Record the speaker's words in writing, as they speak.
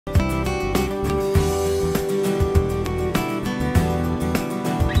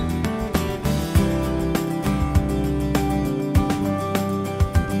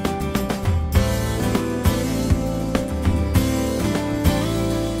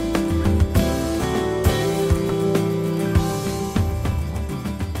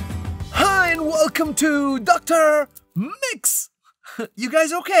to Dr. Mix. You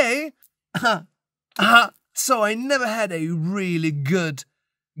guys okay? So I never had a really good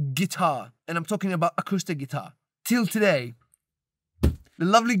guitar, and I'm talking about acoustic guitar, till today. The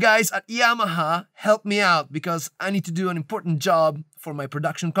lovely guys at Yamaha helped me out because I need to do an important job for my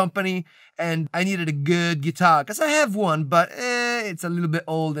production company, and I needed a good guitar because I have one, but it's a little bit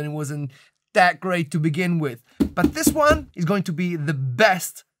old and it wasn't that great to begin with. But this one is going to be the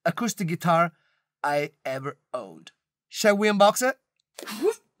best acoustic guitar I ever owned. Shall we unbox it?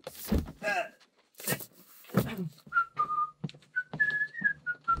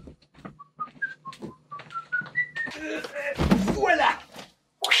 Voila!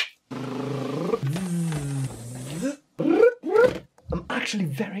 I'm actually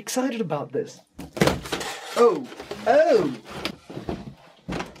very excited about this. Oh,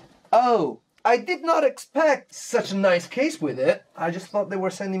 I did not expect such a nice case with it. I just thought they were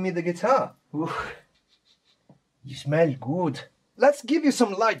sending me the guitar. Ooh. You smell good. Let's give you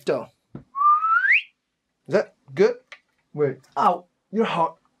some light though. Is that good? Wait. Ow, you're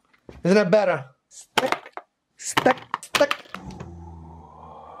hot. Isn't that better? Stuck.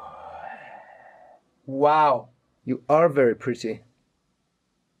 Wow, you are very pretty.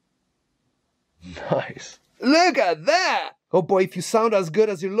 Nice. Look at that! Oh boy, if you sound as good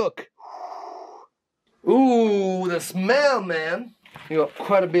as you look. Ooh, the smell, man. You got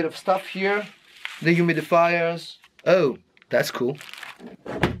quite a bit of stuff here. The humidifiers. Oh, that's cool.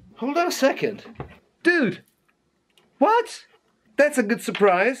 Hold on a second. Dude! What? That's a good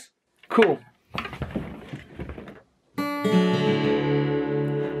surprise. Cool.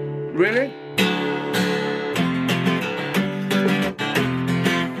 Really?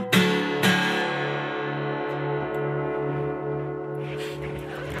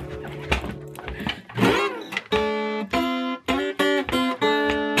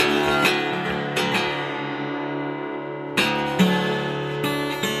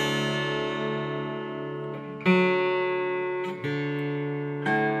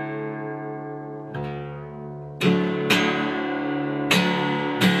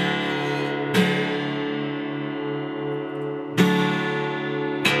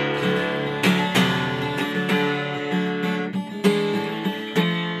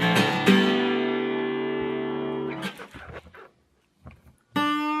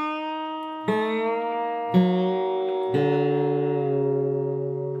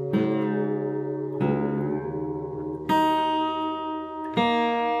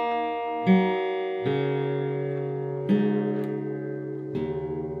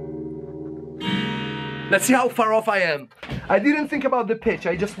 Let's see how far off I am. I didn't think about the pitch,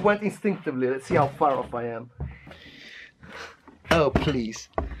 I just went instinctively. Let's see how far off I am. Oh, please.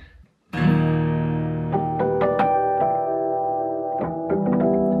 I'm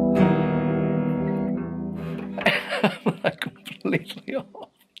completely off.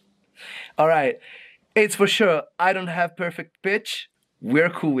 Alright, it's for sure I don't have perfect pitch. We're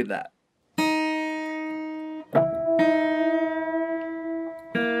cool with that.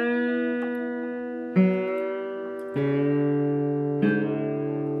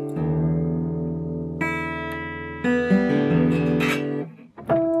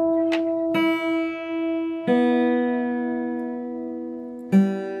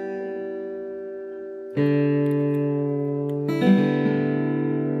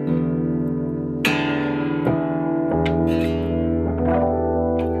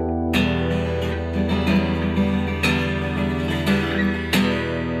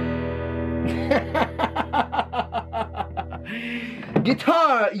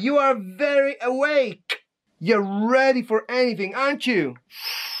 Guitar, you are very awake. You're ready for anything, aren't you?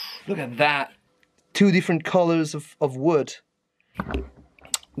 Look at that. Two different colors of wood.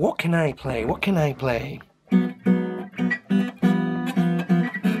 What can I play? What can I play?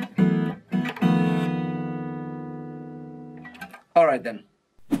 All right then.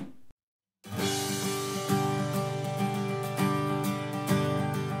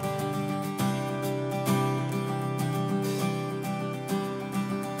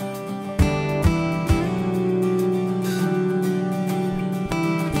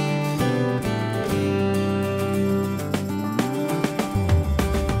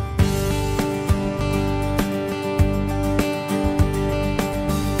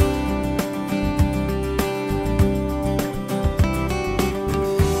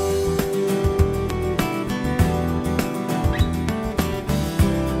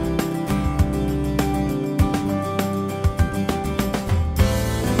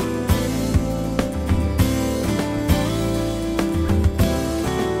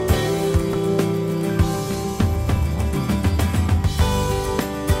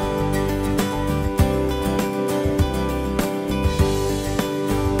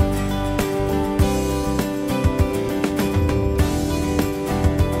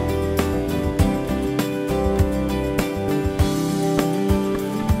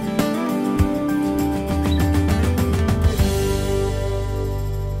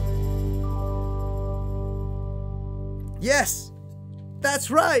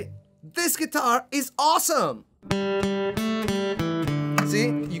 right, this guitar is awesome. See,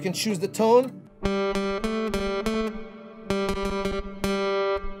 you can choose the tone.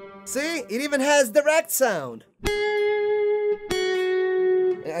 See, it even has direct sound.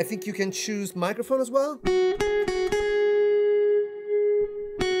 And I think you can choose microphone as well.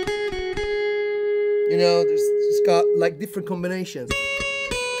 You know, it's got like different combinations.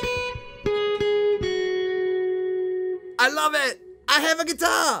 I love it! I have a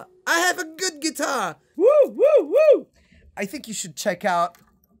guitar! I have a good guitar! Woo, woo, woo! I think you should check out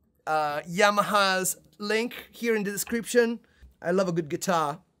Yamaha's link here in the description. I love a good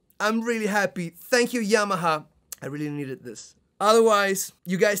guitar. I'm really happy. Thank you, Yamaha. I really needed this. Otherwise,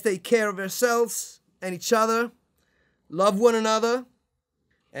 you guys take care of yourselves and each other. Love one another.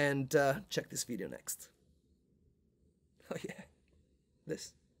 And check this video next. Oh yeah,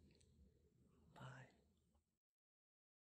 this.